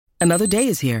Another day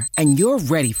is here, and you're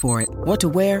ready for it. What to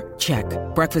wear? Check.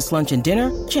 Breakfast, lunch, and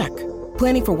dinner? Check.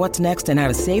 Planning for what's next and how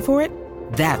to save for it?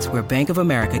 That's where Bank of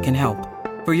America can help.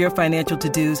 For your financial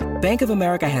to-dos, Bank of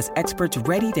America has experts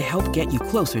ready to help get you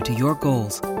closer to your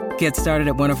goals. Get started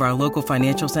at one of our local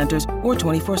financial centers or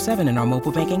 24/7 in our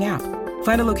mobile banking app.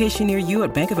 Find a location near you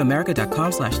at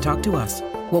bankofamerica.com/talktous.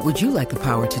 What would you like the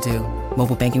power to do?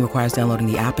 Mobile banking requires downloading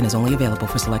the app and is only available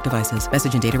for select devices.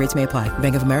 Message and data rates may apply.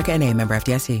 Bank of America N.A., member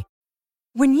FDIC.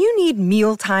 When you need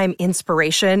mealtime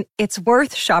inspiration, it's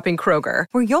worth shopping Kroger,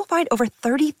 where you'll find over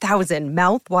 30,000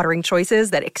 mouth-watering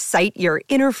choices that excite your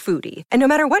inner foodie. And no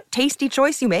matter what tasty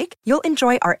choice you make, you'll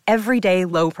enjoy our everyday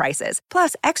low prices,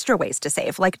 plus extra ways to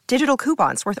save, like digital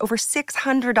coupons worth over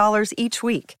 $600 each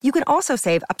week. You can also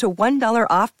save up to $1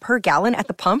 off per gallon at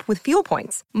the pump with fuel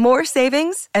points. More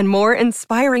savings and more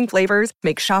inspiring flavors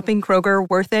make shopping Kroger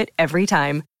worth it every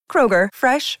time. Kroger,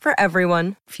 fresh for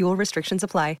everyone. Fuel restrictions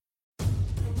apply.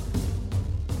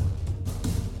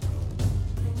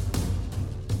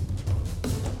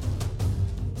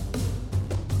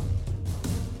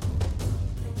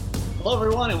 Hello,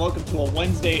 everyone, and welcome to a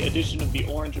Wednesday edition of the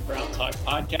Orange and Brown Talk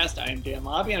podcast. I am Dan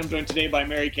Lobby, and I'm joined today by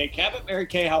Mary Kay Cabot. Mary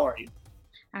Kay, how are you?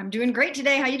 I'm doing great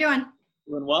today. How you doing?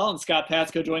 Doing well, and Scott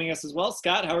Patsko joining us as well.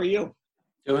 Scott, how are you?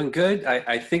 Doing good.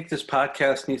 I think this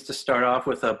podcast needs to start off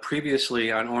with a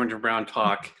previously on Orange and Brown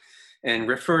Talk and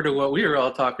refer to what we were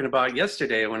all talking about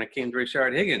yesterday when it came to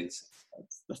Rashard Higgins.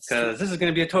 Because this is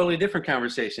going to be a totally different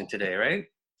conversation today, right?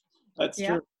 That's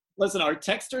true. Listen, our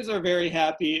texters are very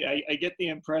happy. I get the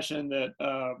impression that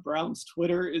Brown's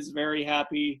Twitter is very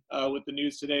happy with the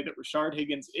news today that Rashard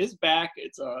Higgins is back.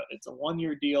 It's a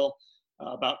one-year deal,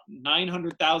 about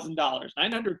 $900,000,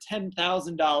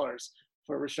 $910,000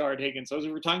 for Rashard Higgins. So as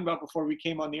we were talking about before we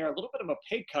came on the air, a little bit of a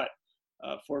pay cut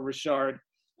for Rashard.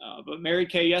 But Mary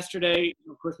Kay, yesterday,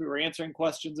 of course, we were answering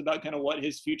questions about kind of what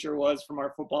his future was from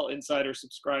our Football Insider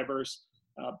subscribers.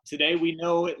 Today, we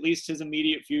know at least his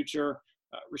immediate future.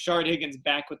 Rashard Higgins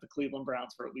back with the Cleveland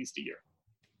Browns for at least a year.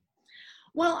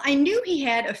 Well, I knew he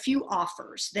had a few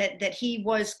offers that he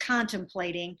was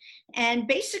contemplating. And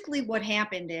basically what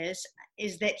happened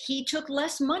is that he took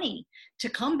less money to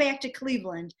come back to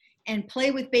Cleveland and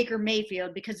play with Baker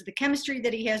Mayfield because of the chemistry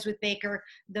that he has with Baker,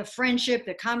 the friendship,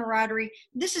 the camaraderie.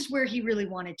 This is where he really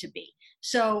wanted to be.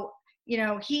 So, you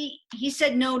know, he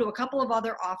said no to a couple of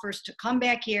other offers to come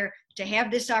back here, to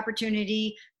have this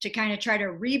opportunity to kind of try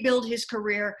to rebuild his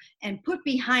career and put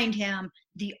behind him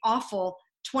the awful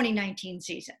 2019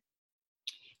 season.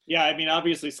 Yeah, I mean,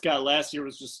 obviously, Scott, last year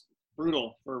was just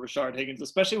brutal for Rashard Higgins,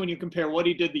 especially when you compare what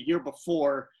he did the year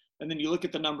before, and then you look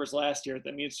at the numbers last year.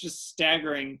 I mean, it's just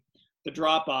staggering, the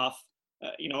drop-off.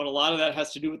 And a lot of that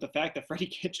has to do with the fact that Freddie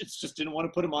Kitchens just didn't want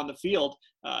to put him on the field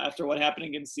after what happened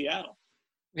against Seattle.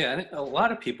 Yeah, I think a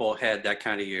lot of people had that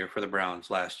kind of year for the Browns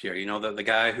last year. You know, the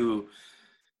guy who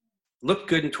looked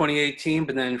good in 2018,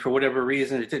 but then for whatever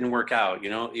reason, it didn't work out. You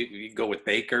know, you go with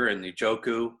Baker and the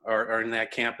Njoku are in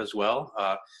that camp as well.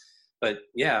 But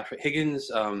yeah, for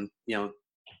Higgins,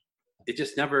 it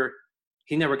just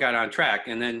he never got on track.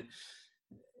 And then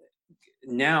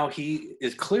now he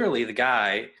is clearly the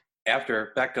guy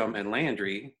after Beckham and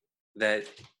Landry that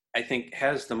I think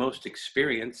has the most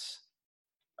experience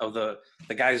of the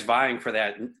guys vying for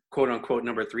that quote unquote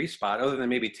number 3 spot, other than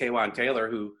maybe Taywan Taylor,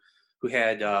 who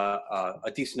had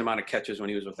a decent amount of catches when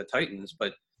he was with the Titans,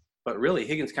 but really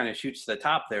Higgins kind of shoots to the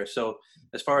top there. So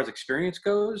as far as experience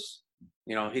goes,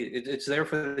 it's there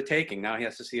for the taking. Now he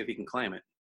has to see if he can claim it.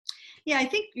 Yeah, I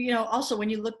think, also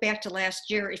when you look back to last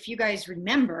year, if you guys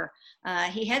remember,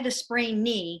 he had the sprained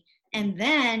knee, and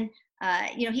then,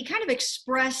 he kind of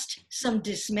expressed some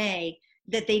dismay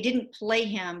that they didn't play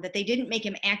him, that they didn't make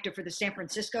him active for the San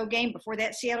Francisco game before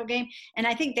that Seattle game. And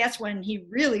I think that's when he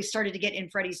really started to get in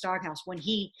Freddie's doghouse, when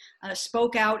he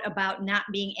spoke out about not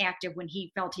being active when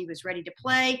he felt he was ready to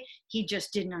play. He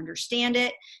just didn't understand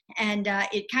it. And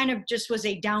it kind of just was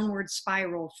a downward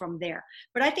spiral from there.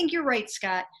 But I think you're right,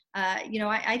 Scott.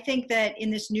 I think that in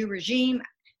this new regime,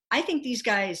 I think these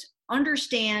guys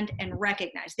understand and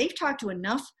recognize. They've talked to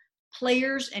enough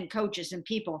players and coaches and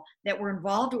people that were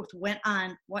involved with what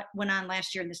went on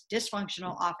last year in this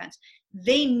dysfunctional offense.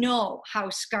 They know how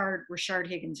scarred Rashard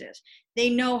Higgins is. They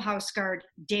know how scarred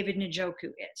David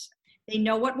Njoku is. They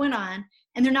know what went on,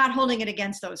 and they're not holding it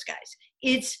against those guys.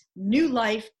 It's new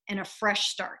life and a fresh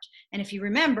start. And if you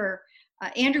remember,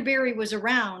 Andrew Berry was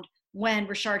around when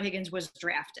Rashard Higgins was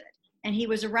drafted, and he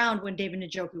was around when David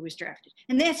Njoku was drafted.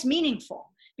 And that's meaningful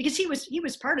because he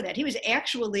was part of that. He was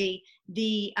actually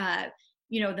the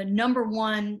number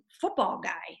one football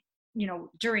guy,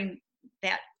 during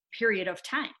that period of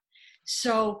time.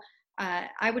 So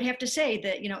I would have to say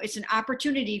that, it's an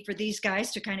opportunity for these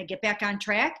guys to kind of get back on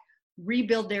track,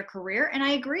 rebuild their career. And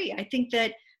I agree. I think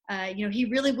that, he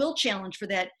really will challenge for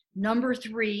that number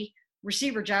 3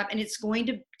 receiver job. And it's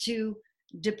going to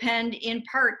depend in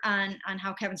part on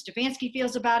how Kevin Stefanski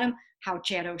feels about him, how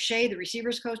Chad O'Shea, the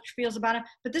receivers coach, feels about him.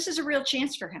 But this is a real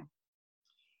chance for him.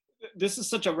 This is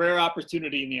such a rare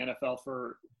opportunity in the NFL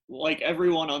for like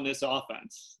everyone on this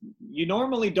offense. You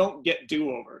normally don't get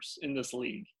do-overs in this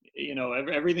league.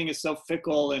 Everything is so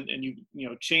fickle and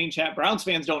change happens. Browns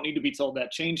fans don't need to be told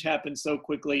that change happens so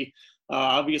quickly.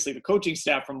 Obviously the coaching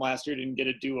staff from last year didn't get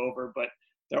a do-over, but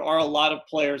there are a lot of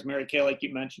players, Mary Kay, like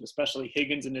you mentioned, especially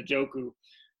Higgins and Njoku,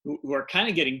 who are kind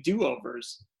of getting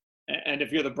do-overs. And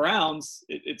if you're the Browns,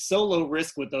 it's so low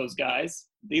risk with those guys.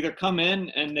 They either come in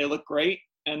and they look great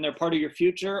and they're part of your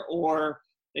future, or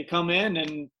they come in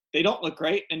and they don't look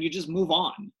great and you just move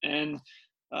on. And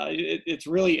it's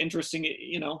really interesting.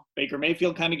 Baker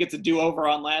Mayfield kind of gets a do-over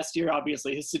on last year.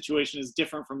 Obviously his situation is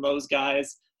different from those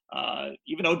guys.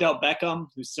 Even Odell Beckham,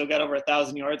 who still got over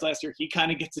 1,000 yards last year, he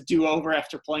kind of gets a do-over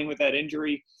after playing with that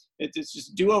injury. It's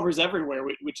just do-overs everywhere,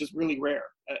 which is really rare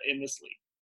in this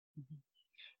league.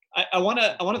 I want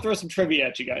to throw some trivia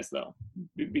at you guys though,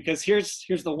 because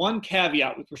here's the one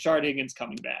caveat with Rashard Higgins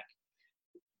coming back.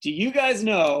 Do you guys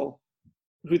know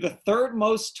who the 3rd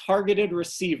most targeted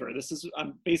receiver?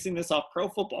 I'm basing this off Pro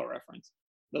Football Reference.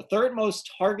 The 3rd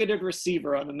most targeted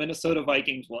receiver on the Minnesota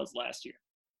Vikings was last year.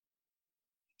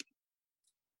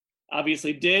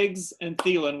 Obviously, Diggs and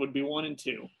Thielen would be 1 and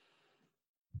 2.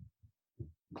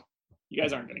 You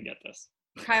guys aren't going to get this.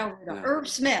 Kyle Rudolph. Irv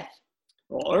Smith.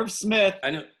 Well, Irv Smith.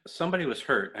 I know somebody was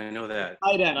hurt. I know that.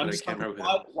 Tight end. I'm just talking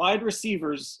wide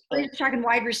receivers. Oh, you're talking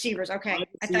wide receivers. Okay.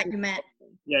 I thought you meant.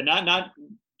 Yeah, not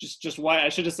just wide. I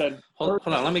should have said. Hold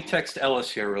on. Let me text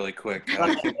Ellis here really quick.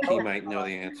 I think he might know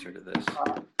the answer to this.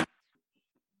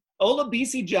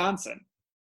 Olabisi Johnson,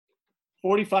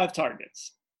 45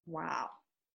 targets. Wow.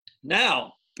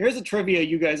 Now, here's a trivia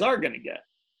you guys are going to get.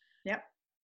 Yep.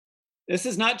 This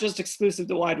is not just exclusive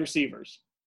to wide receivers.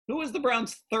 Who was the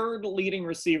Browns' 3rd leading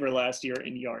receiver last year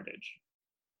in yardage?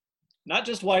 Not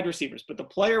just wide receivers, but the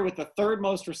player with the 3rd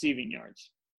most receiving yards.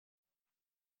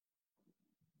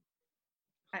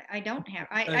 I don't have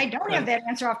that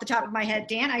answer off the top of my head,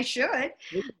 Dan. I should.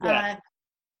 Yeah.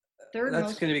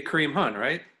 That's going to be Kareem Hunt,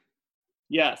 right?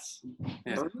 Yes.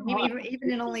 Yeah.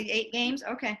 Even in only 8 games?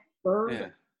 Okay.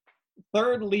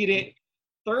 Third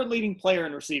leading player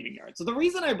in receiving yards. So the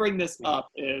reason I bring this up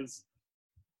is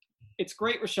it's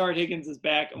great Rashard Higgins is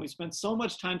back, and we spent so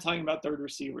much time talking about 3rd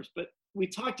receivers, but we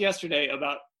talked yesterday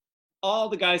about all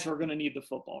the guys who are going to need the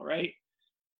football, right?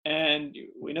 And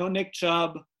we know Nick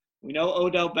Chubb, we know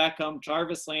Odell Beckham,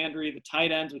 Jarvis Landry, the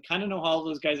tight ends. We kind of know how all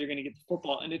those guys are going to get the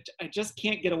football. And I just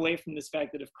can't get away from this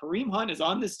fact that if Kareem Hunt is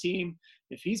on this team,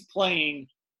 if he's playing,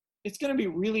 it's going to be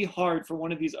really hard for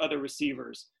one of these other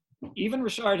receivers, even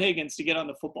Rashard Higgins, to get on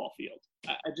the football field.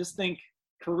 I just think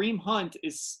Kareem Hunt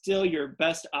is still your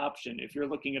best option if you're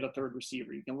looking at a 3rd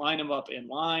receiver. You can line him up in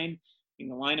line. You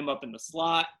can line him up in the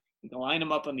slot. You can line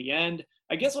him up on the end.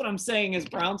 I guess what I'm saying is,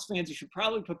 Browns fans, you should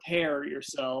probably prepare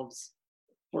yourselves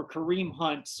for Kareem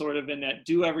Hunt sort of in that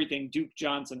do-everything Duke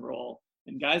Johnson role.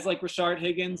 And guys like Rashard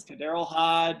Higgins, Kaderil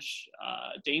Hodge,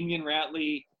 Damian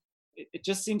Ratley, it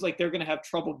just seems like they're going to have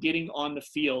trouble getting on the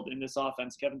field in this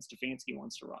offense Kevin Stefanski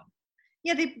wants to run.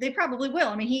 Yeah, they probably will.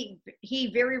 I mean, he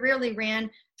very rarely ran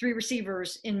 3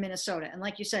 receivers in Minnesota. And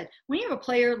like you said, when you have a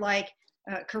player like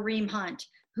Kareem Hunt,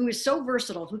 who is so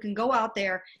versatile, who can go out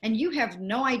there and you have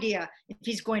no idea if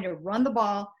he's going to run the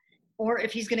ball or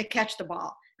if he's going to catch the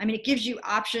ball. I mean, it gives you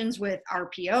options with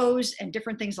RPOs and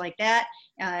different things like that.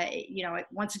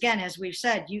 Once again, as we've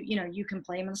said, you can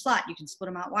play him in the slot. You can split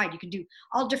him out wide. You can do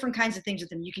all different kinds of things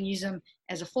with him. You can use him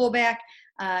as a fullback.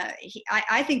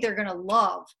 I think they're going to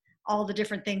love all the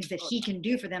different things that he can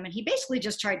do for them. And he basically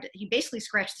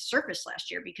scratched the surface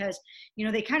last year because,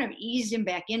 they kind of eased him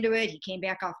back into it. He came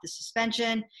back off the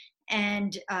suspension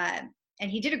and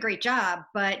he did a great job,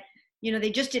 but,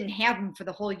 they just didn't have him for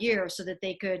the whole year so that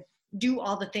they could do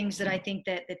all the things that I think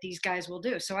that these guys will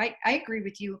do. So I agree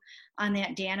with you on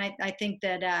that, Dan. I think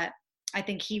that I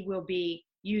think he will be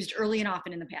used early and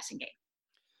often in the passing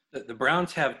game. The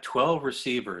Browns have 12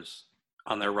 receivers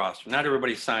on their roster. Not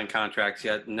everybody's signed contracts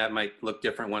yet, and that might look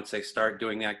different once they start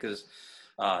doing that because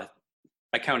I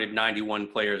counted 91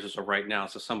 players as of right now,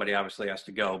 so somebody obviously has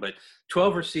to go. But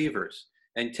 12 receivers.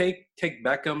 And take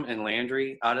Beckham and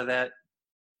Landry out of that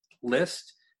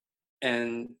list,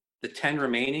 and the 10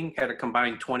 remaining had a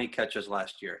combined 20 catches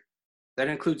last year. That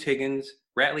includes Higgins.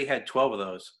 Ratley had 12 of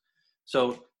those.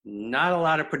 So not a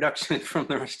lot of production from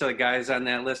the rest of the guys on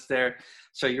that list there.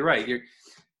 So you're right.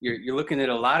 You're looking at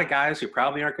a lot of guys who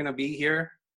probably aren't going to be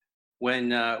here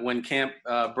when camp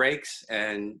breaks,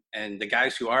 and the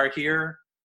guys who are here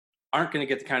aren't going to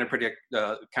get the kind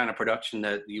of production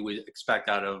that you would expect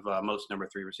out of most number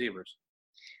 3 receivers.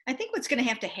 I think what's going to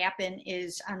have to happen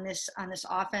is on this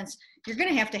offense, you're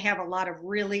going to have a lot of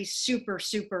really super,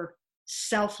 super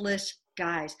selfless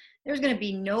guys. There's going to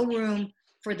be no room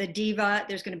for the diva.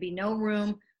 There's going to be no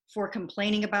room for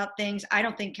complaining about things. I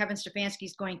don't think Kevin Stefanski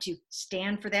is going to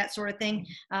stand for that sort of thing.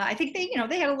 I think they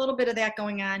had a little bit of that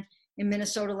going on in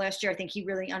Minnesota last year. I think he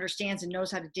really understands and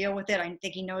knows how to deal with it. I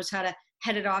think he knows how to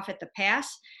head it off at the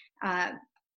pass.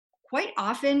 Quite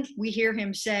often we hear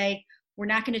him say, we're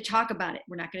not going to talk about it.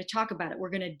 We're not going to talk about it. We're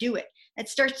going to do it. It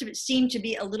starts to seem to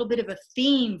be a little bit of a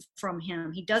theme from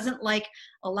him. He doesn't like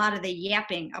a lot of the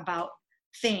yapping about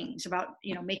things, about,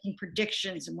 making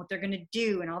predictions and what they're going to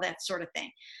do and all that sort of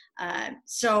thing.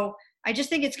 So I just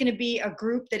think it's going to be a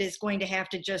group that is going to have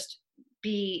to just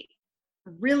be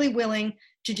really willing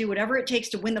to do whatever it takes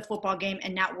to win the football game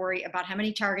and not worry about how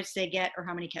many targets they get or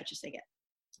how many catches they get.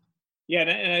 Yeah,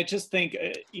 and I just think,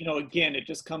 again, it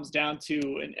just comes down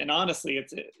to, and honestly,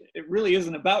 it really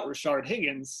isn't about Rashard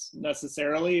Higgins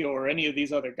necessarily or any of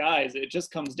these other guys. It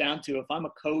just comes down to, if I'm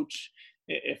a coach,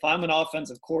 if I'm an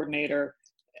offensive coordinator,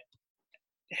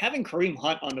 having Kareem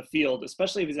Hunt on the field,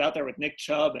 especially if he's out there with Nick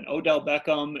Chubb and Odell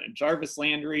Beckham and Jarvis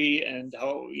Landry and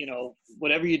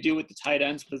whatever you do with the tight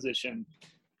ends position,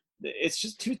 it's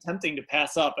just too tempting to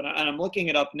pass up. And I'm looking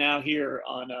it up now here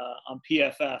on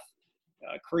PFF.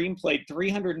 Kareem played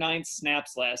 309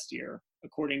 snaps last year,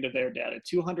 according to their data,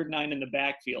 209 in the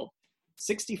backfield,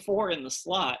 64 in the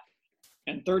slot,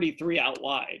 and 33 out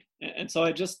wide. And so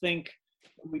I just think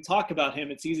when we talk about him,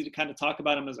 it's easy to kind of talk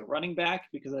about him as a running back,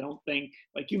 because I don't think,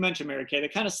 like you mentioned, Mary Kay, they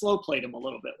kind of slow played him a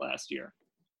little bit last year.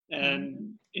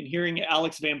 And in hearing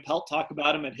Alex Van Pelt talk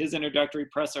about him at his introductory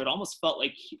presser, it almost felt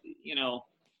like,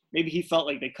 maybe he felt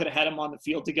like they could have had him on the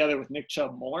field together with Nick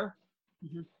Chubb more.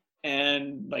 Mm-hmm.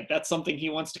 And that's something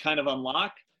he wants to kind of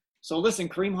unlock. So listen,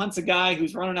 Kareem Hunt's a guy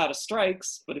who's running out of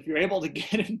strikes, but if you're able to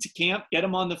get him to camp, get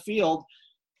him on the field,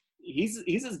 he's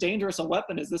as dangerous a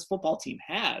weapon as this football team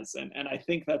has. And I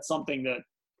think that's something that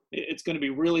it's going to be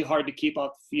really hard to keep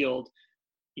off the field.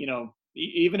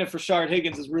 Even if Rashard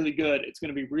Higgins is really good, it's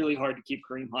going to be really hard to keep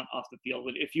Kareem Hunt off the field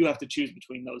if you have to choose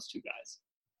between those two guys.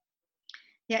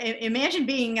 Yeah, imagine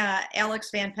being Alex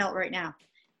Van Pelt right now.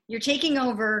 You're taking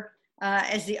over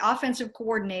as the offensive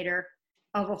coordinator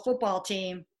of a football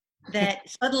team that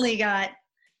suddenly got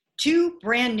 2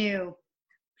 brand new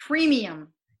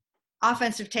premium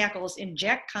offensive tackles in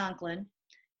Jack Conklin,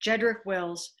 Jedrick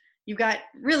Wills. You've got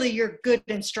you're good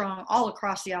and strong all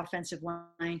across the offensive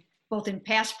line, both in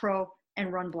pass pro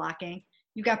and run blocking.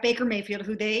 You've got Baker Mayfield,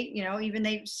 who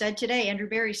they said today, Andrew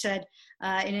Berry said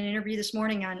in an interview this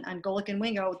morning on Golic and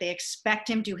Wingo, they expect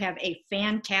him to have a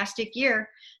fantastic year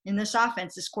in this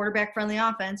offense, this quarterback-friendly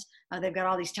offense. They've got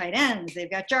all these tight ends. They've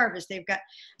got Jarvis.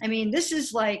 This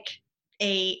is like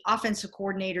a offensive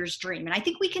coordinator's dream. And I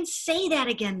think we can say that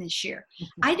again this year.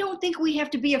 I don't think we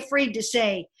have to be afraid to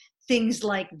say things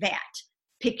like that.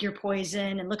 Pick your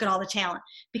poison and look at all the talent.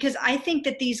 Because I think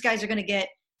that these guys are going to get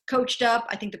coached up.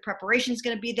 I think the preparation is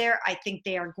going to be there. I think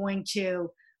they are going to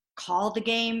call the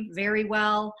game very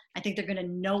well. I think they're going to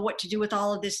know what to do with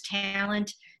all of this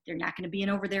talent. They're not going to be in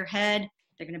over their head.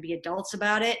 They're going to be adults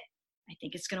about it. I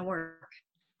think it's going to work.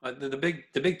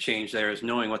 The big change there is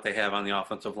knowing what they have on the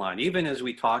offensive line. Even as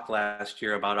we talked last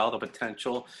year about all the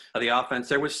potential of the offense,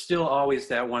 there was still always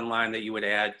that one line that you would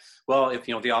add. Well, if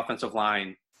the offensive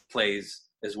line plays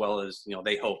as well as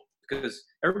they hope, because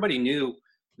everybody knew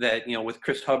that with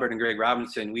Chris Hubbard and Greg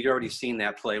Robinson, we'd already seen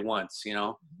that play once,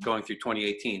 going through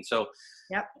 2018. So,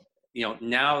 yep.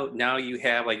 Now you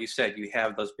have, like you said, you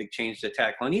have those big changes to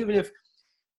tackle, and even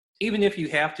if you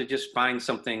have to just find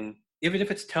something, even if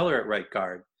it's Teller at right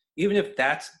guard, even if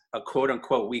that's a quote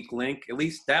unquote weak link, at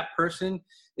least that person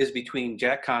is between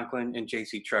Jack Conklin and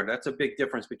J.C. Tretter. That's a big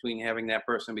difference between having that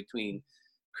person between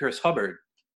Chris Hubbard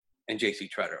and J.C.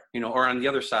 Tretter, or on the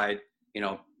other side,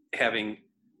 having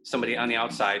somebody on the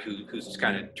outside who's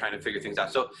kind of trying to figure things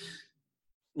out. So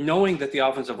knowing that the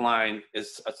offensive line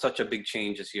is such a big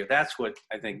change this year, that's what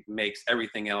I think makes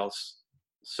everything else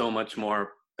so much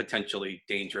more potentially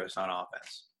dangerous on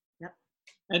offense. Yep.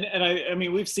 And I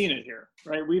mean, we've seen it here,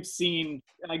 right? We've seen,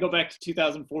 and I go back to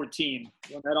 2014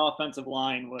 when that offensive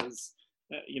line was,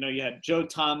 you had Joe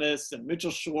Thomas and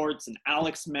Mitchell Schwartz and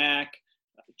Alex Mack,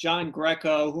 John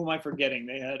Greco, who am I forgetting?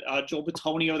 They had Joel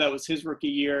Bitonio, that was his rookie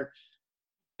year.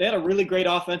 They had a really great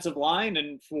offensive line,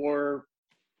 and for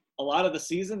a lot of the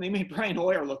season, they made Brian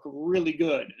Hoyer look really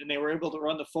good, and they were able to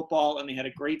run the football, and they had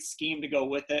a great scheme to go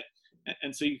with it.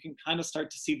 And so you can kind of start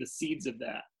to see the seeds of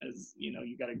that as, you know,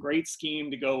 you got a great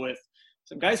scheme to go with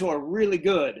some guys who are really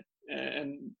good.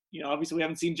 And, you know, obviously we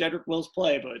haven't seen Jedrick Wills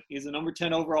play, but he's a number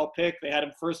 10 overall pick. They had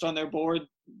him first on their board,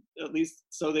 at least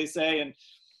so they say. And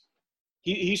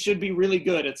he should be really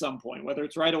good at some point, whether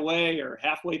it's right away or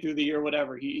halfway through the year,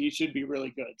 whatever. He should be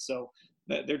really good. So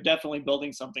they're definitely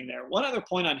building something there. One other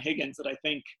point on Higgins that I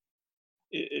think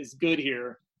is good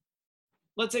here.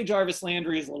 Let's say Jarvis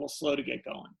Landry is a little slow to get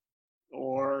going,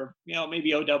 or, you know,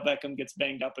 maybe Odell Beckham gets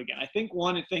banged up again. I think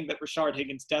one thing that Rashard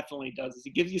Higgins definitely does is he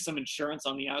gives you some insurance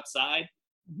on the outside.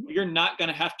 You're not going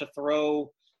to have to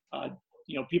throw,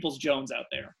 you know, Peoples-Jones out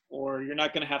there, or you're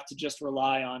not going to have to just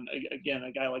rely on, again,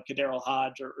 a guy like KhaDarel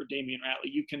Hodge or Damian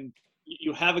Ratley.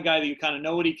 You have a guy that you kind of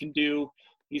know what he can do.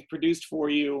 He's produced for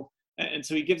you. And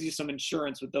so he gives you some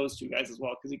insurance with those two guys as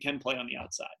well, because he can play on the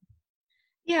outside.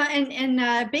 Yeah,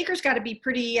 and Baker's got to be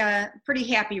pretty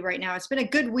happy right now. It's been a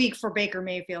good week for Baker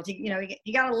Mayfield.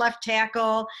 He got a left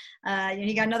tackle,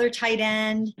 he got another tight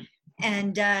end,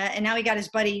 and now he got his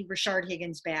buddy Rashard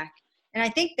Higgins back. And I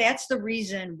think that's the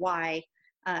reason why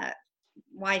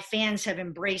fans have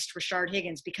embraced Rashard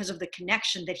Higgins, because of the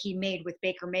connection that he made with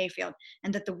Baker Mayfield,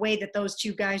 and that the way that those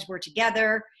two guys were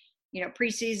together, you know,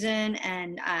 preseason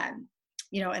and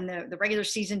and the regular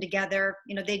season together,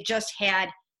 you know, they just had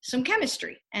some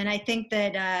chemistry. And I think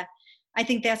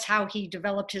that's how he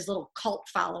developed his little cult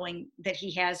following that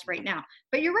he has right now.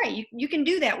 But you're right. You can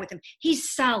do that with him.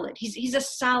 He's solid. He's a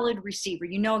solid receiver.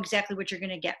 You know exactly what you're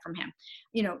going to get from him.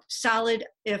 You know, solid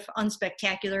if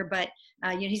unspectacular, but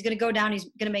he's going to go down. He's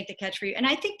going to make the catch for you. And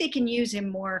I think they can use him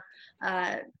more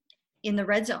in the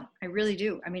red zone. I really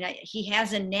do. I mean, he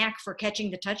has a knack for catching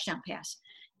the touchdown pass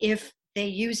if they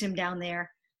use him down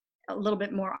there a little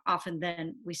bit more often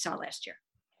than we saw last year.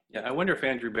 Yeah, I wonder if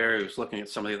Andrew Berry was looking at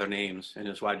some of the other names in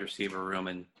his wide receiver room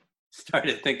and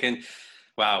started thinking,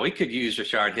 wow, we could use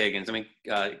Rashard Higgins. I mean,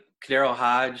 KhaDarel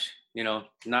Hodge, you know,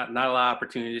 not a lot of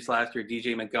opportunities last year.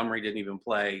 DJ Montgomery didn't even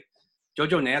play.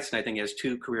 JoJo Natson, I think, has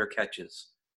 2 career catches.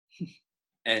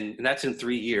 and that's in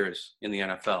 3 years in the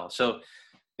NFL. So,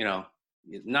 you know,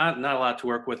 not a lot to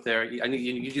work with there. I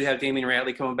mean, you do have Damian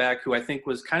Ratley coming back, who I think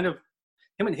was kind of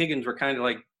 – him and Higgins were kind of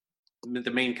like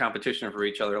the main competition for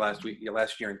each other last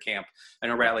year in camp. I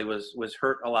know Ratley was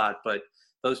hurt a lot, but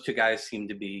those two guys seem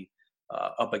to be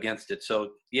up against it.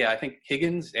 So yeah, I think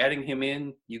Higgins, adding him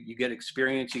in, you get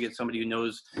experience, you get somebody who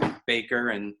knows Baker,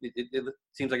 and it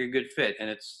seems like a good fit, and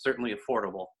it's certainly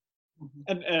affordable.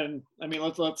 And I mean,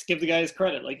 let's give the guy his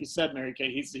credit. Like you said, Mary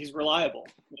Kay, he's reliable.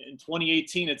 In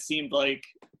 2018, it seemed like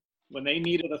when they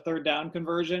needed a third down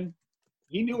conversion,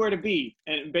 he knew where to be,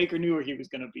 and Baker knew where he was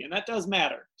going to be. And that does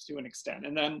matter to an extent.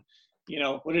 And then, you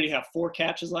know, what did he have? 4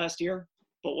 catches last year?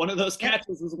 But one of those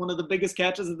catches was one of the biggest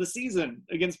catches of the season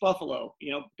against Buffalo.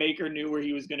 You know, Baker knew where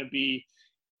he was going to be.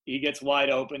 He gets wide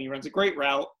open. He runs a great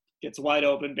route, gets wide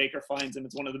open. Baker finds him.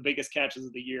 It's one of the biggest catches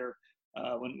of the year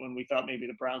when we thought maybe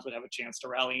the Browns would have a chance to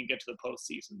rally and get to the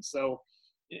postseason. So,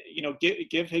 you know,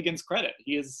 give Higgins credit.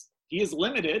 He is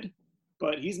limited,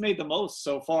 but he's made the most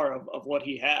so far of what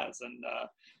he has. And,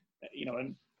 you know,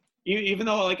 and even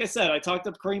though, like I said, I talked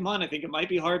up Kareem Hunt, I think it might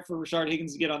be hard for Rashard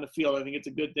Higgins to get on the field. I think it's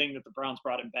a good thing that the Browns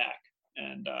brought him back.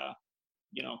 And,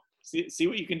 you know, see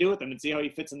what you can do with him and see how he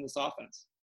fits in this offense.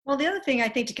 Well, the other thing I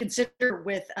think to consider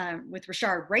with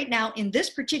Rashard right now in this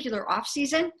particular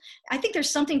offseason, I think there's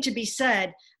something to be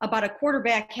said about a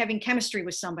quarterback having chemistry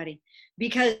with somebody,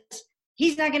 because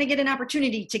he's not going to get an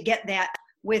opportunity to get that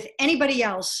with anybody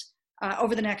else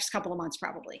over the next couple of months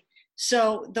probably.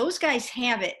 So those guys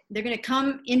have it. They're going to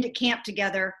come into camp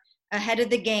together ahead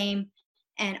of the game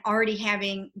and already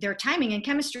having their timing and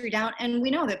chemistry down. And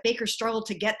we know that Baker struggled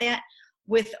to get that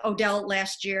with Odell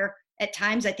last year. At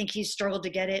times, I think he's struggled to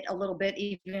get it a little bit,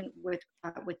 even with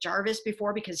Jarvis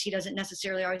before, because he doesn't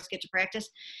necessarily always get to practice.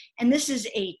 And this is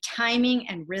a timing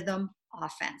and rhythm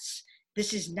offense.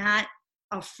 This is not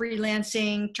a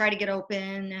freelancing, try to get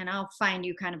open and I'll find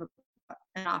you kind of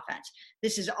an offense.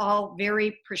 This is all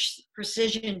very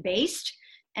precision based.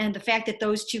 And the fact that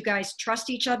those two guys trust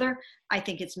each other, I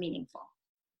think it's meaningful.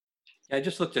 Yeah, I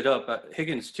just looked it up.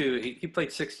 Higgins, too, he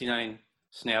played 69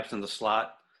 snaps in the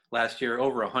slot last year,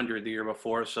 over 100 the year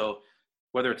before. So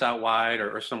whether it's out wide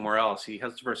or somewhere else, he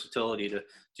has the versatility to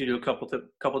do a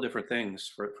couple different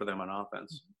things for them on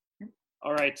offense.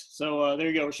 All right, so there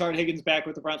you go. Rashard Higgins back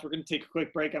with the Browns. We're going to take a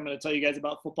quick break. I'm going to tell you guys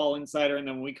about Football Insider, and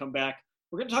then when we come back,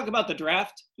 We're going to talk about the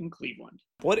draft in Cleveland.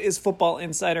 What is Football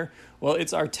Insider? Well,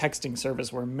 it's our texting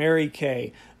service where Mary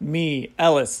Kay, me,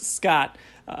 Ellis, Scott,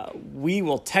 we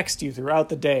will text you throughout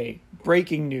the day.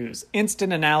 Breaking news,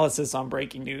 instant analysis on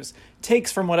breaking news,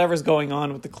 takes from whatever's going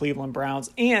on with the Cleveland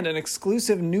Browns, and an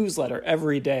exclusive newsletter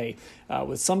every day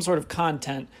with some sort of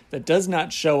content that does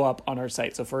not show up on our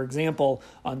site. So, for example,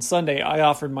 on Sunday, I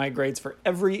offered my grades for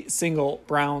every single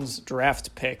Browns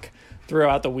draft pick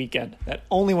throughout the weekend. That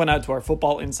only went out to our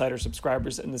Football Insider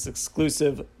subscribers in this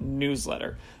exclusive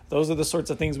newsletter. Those are the sorts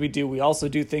of things we do. We also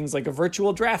do things like a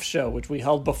virtual draft show, which we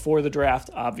held before the draft,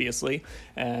 obviously.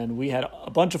 And we had a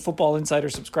bunch of Football Insider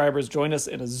subscribers join us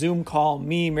in a Zoom call.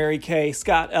 Me, Mary Kay,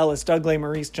 Scott Ellis, Doug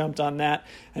Maurice jumped on that.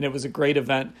 And it was a great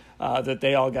event that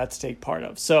they all got to take part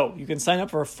of. So you can sign up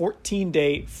for a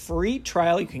 14-day free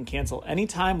trial. You can cancel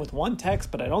anytime with one text,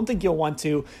 but I don't think you'll want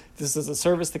to. This is a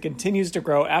service that continues to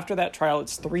grow. After that trial,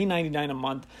 it's $3.99 a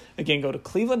month. Again, go to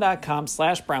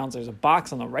cleveland.com/Browns. There's a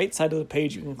box on the right side of the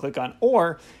page you can click on,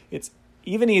 or it's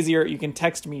even easier. You can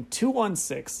text me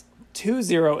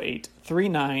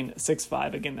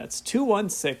 216-208-3965. Again, that's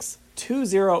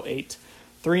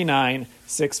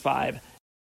 216-208-3965.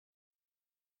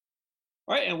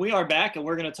 All right, and we are back, and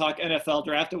we're going to talk NFL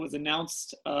draft. It was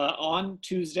announced on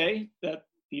Tuesday that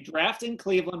the draft in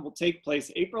Cleveland will take place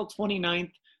April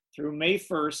 29th through May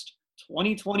 1st,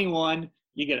 2021.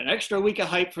 You get an extra week of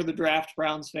hype for the draft,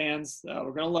 Browns fans.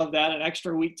 We're going to love that. An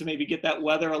extra week to maybe get that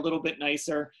weather a little bit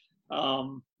nicer.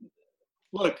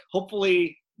 Look,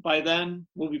 hopefully by then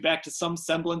we'll be back to some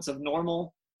semblance of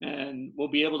normal, and we'll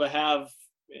be able to have,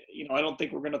 I don't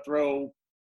think we're going to throw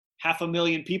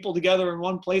 500,000 people together in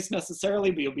one place necessarily,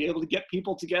 but you'll be able to get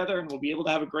people together, and we'll be able to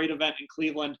have a great event in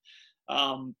Cleveland.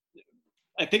 I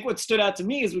think what stood out to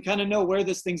me is we kind of know where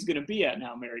this thing's going to be at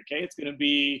now, Mary Kay. It's going to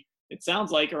be, it sounds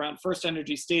like, around First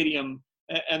Energy Stadium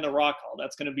and the Rock Hall.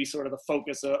 That's going to be sort of the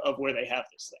focus of where they have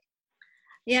this thing.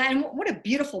 Yeah, and what a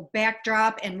beautiful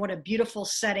backdrop and what a beautiful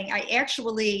setting. I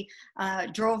actually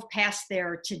drove past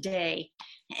there today,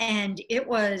 and it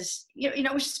was,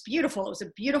 it was just beautiful. It was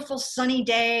a beautiful sunny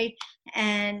day,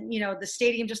 and, the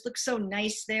stadium just looks so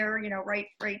nice there, right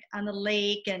on the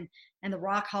lake and the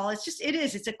Rock Hall.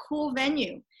 It's a cool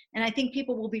venue. And I think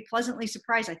people will be pleasantly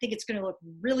surprised. I think it's going to look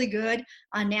really good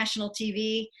on national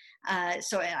TV.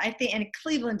 So I think, and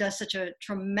Cleveland does such a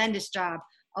tremendous job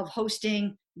of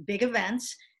hosting big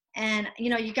events. And,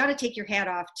 you got to take your hat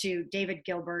off to David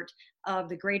Gilbert of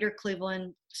the Greater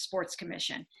Cleveland Sports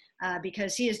Commission,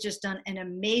 because he has just done an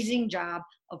amazing job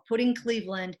of putting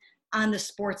Cleveland on the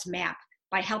sports map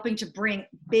by helping to bring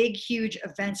big, huge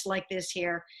events like this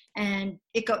here. And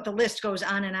the list goes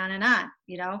on and on and on,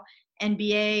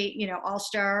 NBA,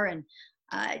 All-Star, and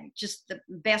just the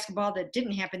basketball that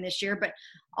didn't happen this year. But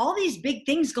all these big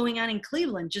things going on in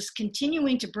Cleveland, just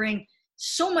continuing to bring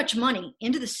so much money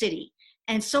into the city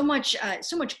and so much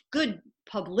good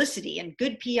publicity and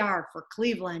good PR for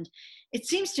Cleveland. It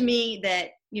seems to me that,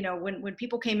 when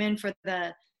people came in for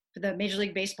the Major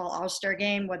League Baseball All-Star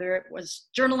game, whether it was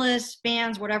journalists,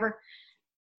 fans, whatever,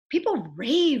 people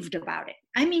raved about it.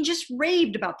 I mean, just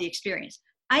raved about the experience.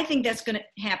 I think that's going to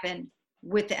happen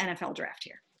with the NFL draft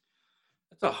here.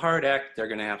 It's a hard act they're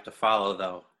going to have to follow,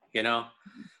 though.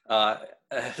 A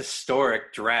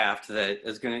historic draft that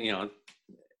is going to,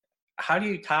 how do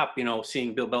you top,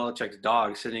 seeing Bill Belichick's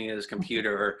dog sitting at his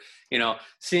computer, or,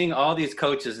 seeing all these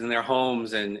coaches in their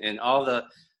homes and all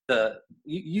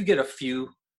you get a few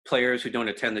players who don't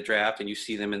attend the draft and you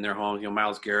see them in their homes.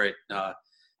 Myles Garrett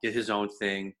did his own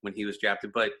thing when he was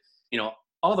drafted, but,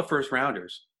 all the first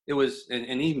rounders, it was,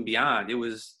 and even beyond, it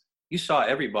was, you saw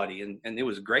everybody, and it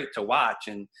was great to watch.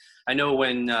 And I know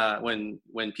when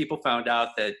people found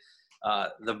out that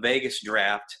the Vegas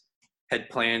draft had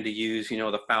planned to use,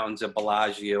 the fountains of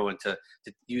Bellagio, and to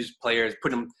use players,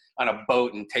 put them on a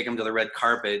boat and take them to the red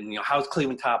carpet, and how's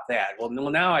Cleveland top that? Well,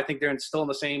 now I think they're still in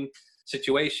the same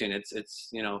situation.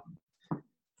 It's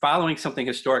following something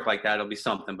historic like that, it'll be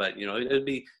something. But it'd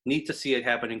be neat to see it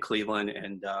happen in Cleveland,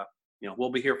 and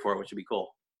we'll be here for it, which would be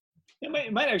cool.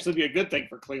 It might actually be a good thing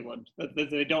for Cleveland that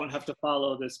they don't have to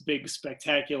follow this big,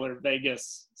 spectacular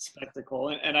Vegas spectacle.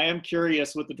 And I am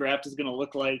curious what the draft is going to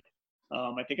look like.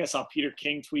 I think I saw Peter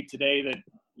King tweet today that,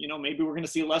 maybe we're going to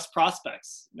see less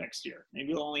prospects next year.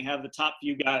 Maybe we'll only have the top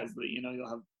few guys. That you'll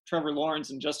have Trevor Lawrence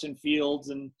and Justin Fields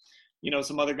and,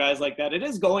 some other guys like that. It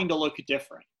is going to look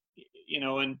different,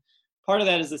 and part of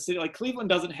that is the city. Like Cleveland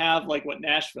doesn't have like what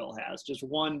Nashville has, just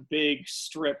one big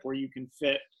strip where you can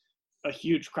fit a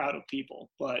huge crowd of people,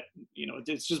 but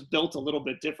it's just built a little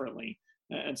bit differently.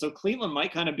 And so Cleveland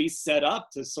might kind of be set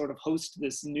up to sort of host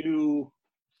this new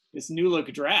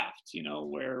look draft,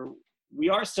 where we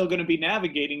are still going to be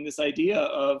navigating this idea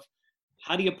of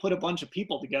how do you put a bunch of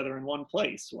people together in one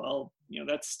place? Well,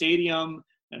 that stadium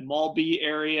and Mall B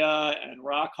area and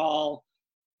Rock Hall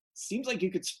seems like you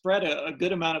could spread a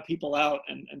good amount of people out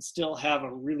and still have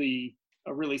a really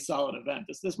solid event.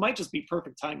 This might just be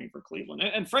perfect timing for Cleveland.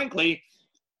 And frankly,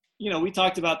 we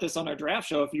talked about this on our draft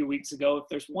show a few weeks ago. If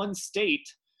there's one state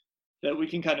that we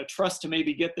can kind of trust to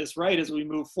maybe get this right as we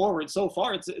move forward, so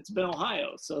far it's been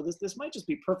Ohio. So this might just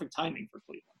be perfect timing for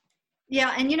Cleveland.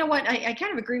 Yeah, and you know what? I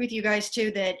kind of agree with you guys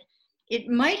too that it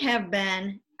might have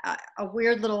been a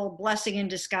weird little blessing in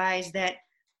disguise that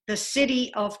the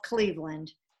city of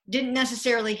Cleveland didn't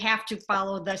necessarily have to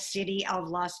follow the city of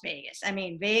Las Vegas. I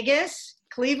mean, Vegas,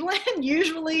 Cleveland,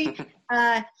 usually,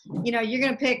 you're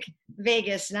going to pick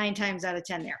Vegas 9 times out of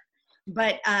 10 there.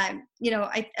 But,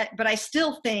 but I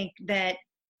still think that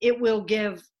it will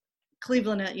give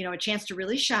Cleveland a chance to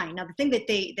really shine. Now, the thing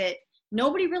that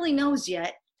nobody really knows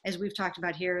yet, as we've talked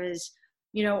about here, is,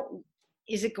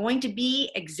 is it going to be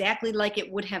exactly like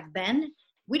it would have been?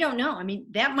 We don't know. I mean,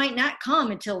 that might not come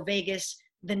until Vegas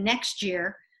the next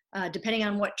year, depending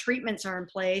on what treatments are in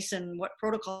place and what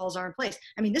protocols are in place.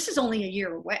 I mean, this is only a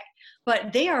year away,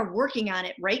 but they are working on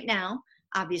it right now.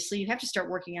 Obviously, you have to start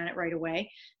working on it right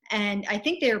away. And I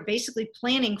think they're basically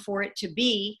planning for it to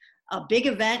be a big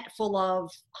event full of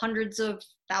hundreds of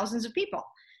thousands of people.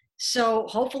 So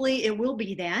hopefully it will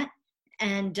be that.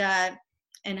 And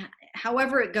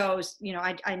however it goes,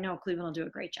 I know Cleveland will do a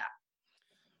great job.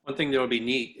 One thing that would be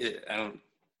neat,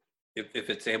 if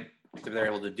they're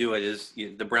able to do it, is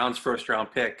the Browns' first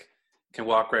round pick can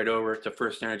walk right over to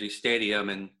First Energy Stadium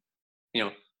and,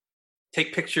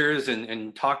 take pictures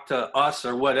and talk to us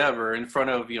or whatever in front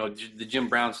of, the Jim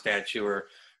Brown statue or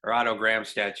Otto Graham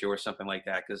statue or something like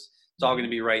that, because it's all going to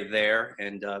be right there.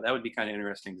 And that would be kind of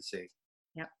interesting to see.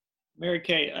 Yep. Mary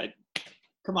Kay,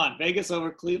 come on, Vegas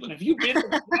over Cleveland. Have you been to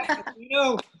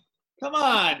the come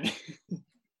on.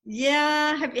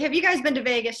 Yeah. Have you guys been to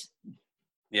Vegas?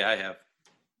 Yeah, I have.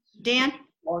 Dan?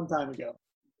 Long time ago.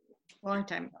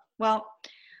 Well,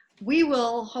 we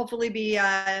will hopefully be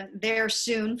there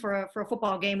soon for a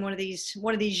football game one of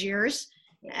these years.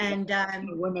 And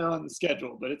when they're on the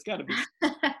schedule, but it's got to be.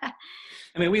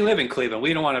 I mean, we live in Cleveland.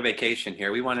 We don't want a vacation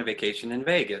here. We want a vacation in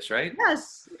Vegas, right?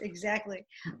 Yes, exactly.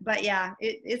 But yeah,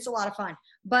 it's a lot of fun.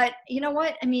 But you know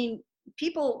what? I mean,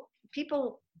 people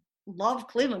love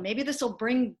Cleveland. Maybe this will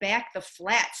bring back the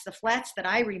flats that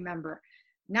I remember.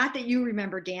 Not that you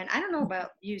remember, Dan. I don't know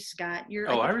about you, Scott.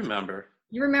 I remember.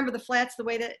 You remember the flats the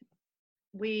way that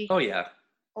we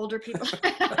older people.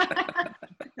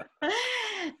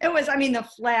 The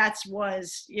flats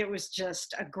was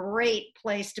just a great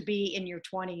place to be in your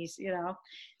 20s,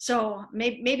 so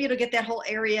maybe it'll get that whole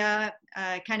area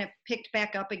kind of picked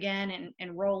back up again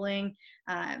and rolling.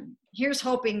 Here's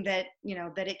hoping that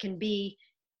that it can be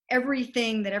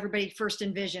everything that everybody first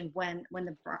envisioned when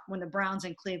the Browns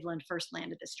in Cleveland first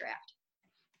landed this draft.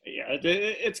 Yeah,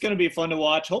 it's going to be fun to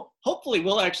watch. Hopefully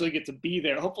we'll actually get to be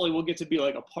there. Hopefully we'll get to be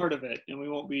like a part of it, and we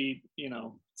won't be,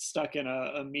 stuck in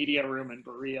a media room in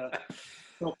Berea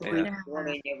till 3 in the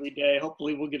morning every day.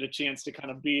 Hopefully we'll get a chance to kind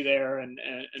of be there and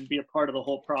be a part of the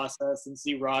whole process and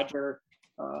see Roger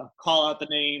call out the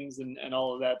names and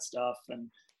all of that stuff. And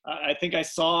I think I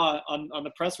saw on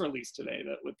the press release today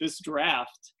that with this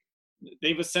draft,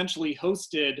 they've essentially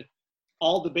hosted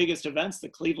all the biggest events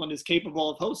that Cleveland is capable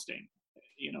of hosting.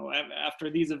 After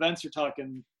these events, you're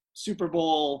talking Super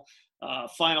Bowl,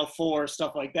 Final Four,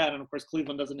 stuff like that. And of course,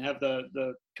 Cleveland doesn't have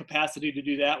the capacity to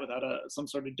do that without some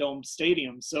sort of domed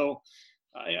stadium. So,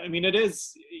 it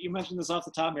is, you mentioned this off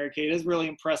the top, Mary Kay, it is really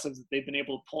impressive that they've been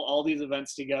able to pull all these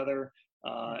events together.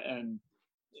 And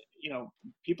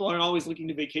people aren't always looking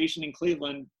to vacation in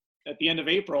Cleveland at the end of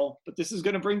April, but this is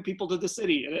going to bring people to the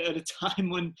city at a time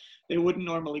when they wouldn't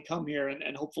normally come here.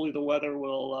 And hopefully the weather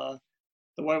will,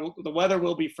 the weather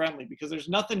will be friendly, because there's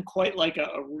nothing quite like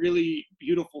a really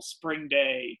beautiful spring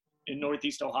day in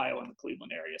Northeast Ohio in the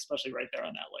Cleveland area, especially right there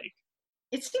on that lake.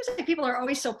 It seems like people are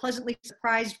always so pleasantly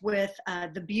surprised with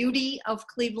the beauty of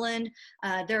Cleveland.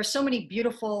 There are so many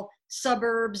beautiful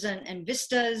suburbs and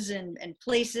vistas and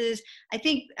places. I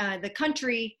think the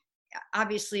country,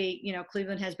 obviously,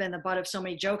 Cleveland has been the butt of so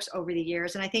many jokes over the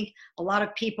years. And I think a lot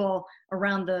of people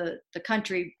around the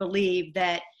country believe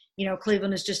that,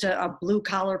 Cleveland is just a blue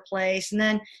collar place. And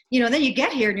then, then you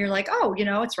get here and you're like, oh,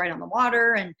 it's right on the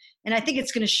water. And I think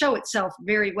it's going to show itself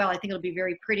very well. I think it'll be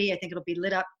very pretty. I think it'll be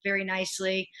lit up very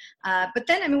nicely. But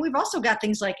then, we've also got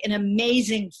things like an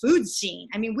amazing food scene.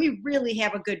 We really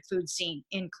have a good food scene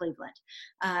in Cleveland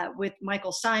with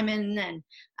Michael Simon and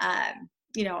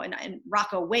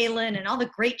Rocco Whalen and all the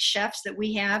great chefs that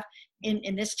we have.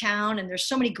 in this town. And there's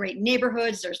so many great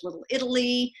neighborhoods. There's Little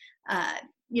Italy.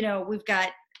 We've got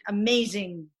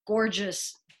amazing,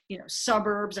 gorgeous,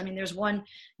 suburbs. I mean, there's one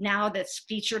now that's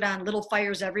featured on Little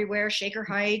Fires Everywhere, Shaker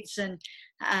Heights. And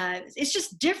it's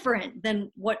just different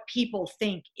than what people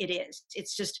think it is.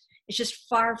 It's just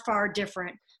far, far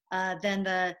different than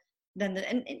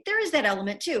and there is that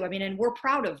element too. I mean, and we're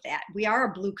proud of that. We are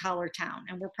a blue collar town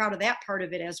and we're proud of that part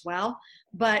of it as well.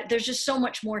 But there's just so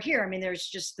much more here. I mean, there's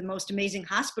just the most amazing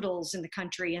hospitals in the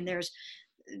country, and there's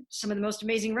some of the most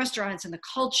amazing restaurants, and the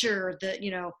culture, the,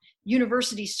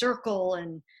 University Circle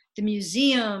and the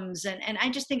museums. And I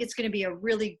just think it's going to be a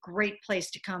really great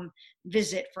place to come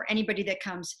visit for anybody that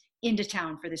comes into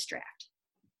town for this draft.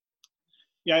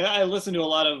 Yeah, I listened to a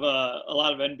lot of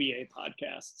NBA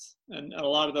podcasts, and a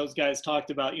lot of those guys talked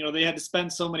about, they had to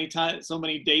spend so many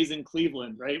days in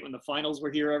Cleveland, right? When the finals were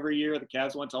here every year, the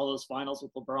Cavs went to all those finals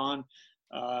with LeBron,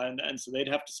 and so they'd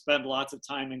have to spend lots of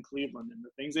time in Cleveland. And the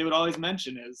things they would always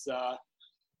mention is,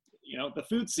 the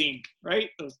food scene, right?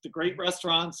 The great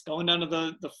restaurants, going down to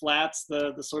the flats,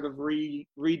 the sort of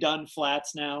redone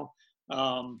flats now.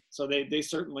 So they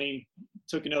certainly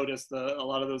took notice, a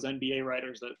lot of those NBA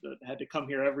writers that had to come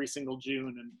here every single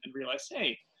June and realize,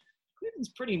 hey, Cleveland's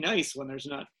pretty nice when there's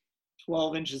not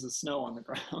 12 inches of snow on the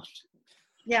ground.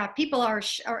 Yeah, people are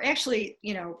actually,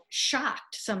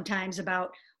 shocked sometimes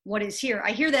about what is here.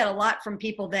 I hear that a lot from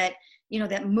people that,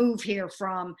 that move here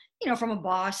from a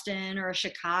Boston or a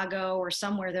Chicago or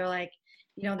somewhere. They're like,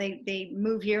 they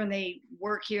move here and they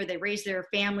work here, they raise their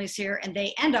families here, and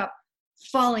they end up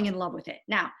falling in love with it.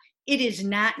 Now, it is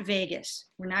not Vegas.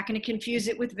 We're not going to confuse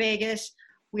it with Vegas.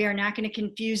 We are not going to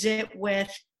confuse it with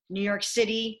New York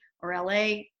City or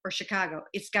LA or Chicago.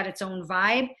 It's got its own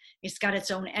vibe. It's got its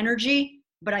own energy,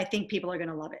 but I think people are going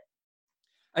to love it.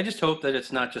 I just hope that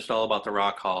it's not just all about the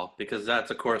Rock Hall, because that's,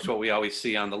 of course, what we always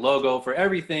see on the logo for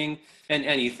everything and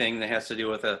anything that has to do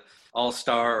with a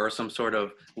all-star or some sort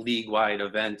of league-wide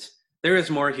event. There is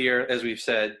more here, as we've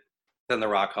said, than the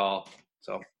Rock Hall.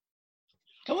 So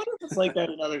I wonder if it's like that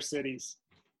in other cities.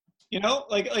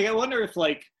 I wonder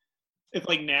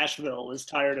if Nashville is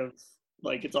tired of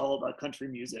it's all about country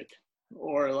music,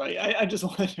 or I just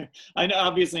wonder. I know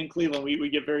obviously in Cleveland we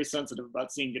get very sensitive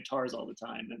about seeing guitars all the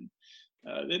time,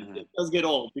 and it does get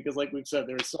old because, like we've said,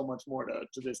 there's so much more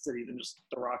to this city than just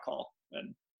the Rock Hall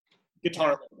and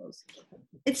guitar logos.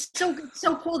 It's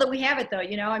so cool that we have it, though.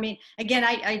 I mean, again,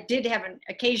 I did have an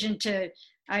occasion to.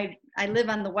 I live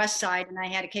on the west side, and I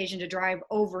had occasion to drive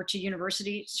over to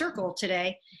University Circle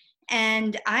today,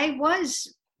 and I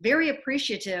was very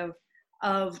appreciative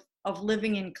of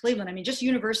living in Cleveland. I mean, just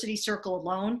University Circle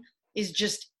alone is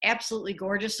just absolutely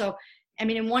gorgeous. So, I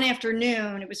mean, in one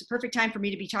afternoon, it was a perfect time for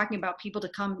me to be talking about people to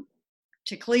come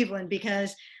to Cleveland,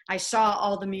 because I saw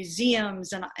all the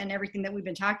museums and everything that we've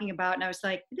been talking about, and I was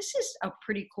like, this is a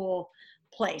pretty cool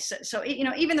place. So,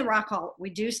 even the Rock Hall, we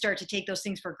do start to take those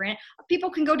things for granted. People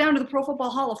can go down to the Pro Football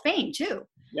Hall of Fame too.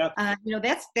 Yeah.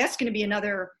 That's going to be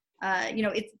another,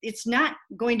 it's not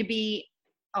going to be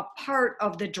a part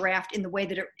of the draft in the way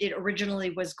that it originally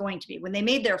was going to be. When they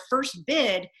made their first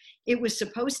bid, it was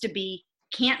supposed to be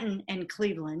Canton and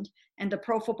Cleveland and the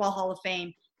Pro Football Hall of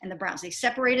Fame and the Browns. They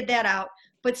separated that out,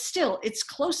 but still, it's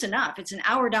close enough. It's an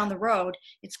hour down the road.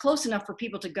 It's close enough for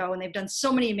people to go, and they've done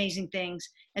so many amazing things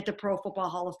at the Pro Football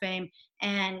Hall of Fame,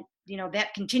 and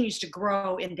that continues to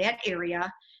grow in that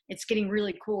area. It's getting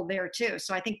really cool there too.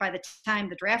 So I think by the time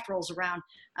the draft rolls around,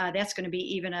 that's going to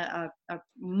be even a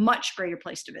much greater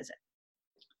place to visit.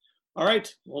 All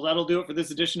right. Well, that'll do it for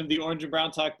this edition of the Orange and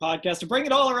Brown Talk podcast. To bring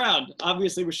it all around,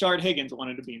 obviously, Rashard Higgins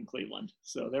wanted to be in Cleveland.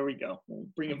 So there we go. We'll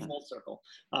bring it full circle.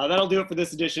 That'll do it for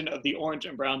this edition of the Orange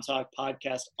and Brown Talk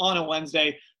podcast on a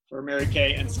Wednesday. For Mary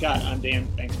Kay and Scott, I'm Dan.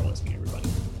 Thanks for listening, everybody.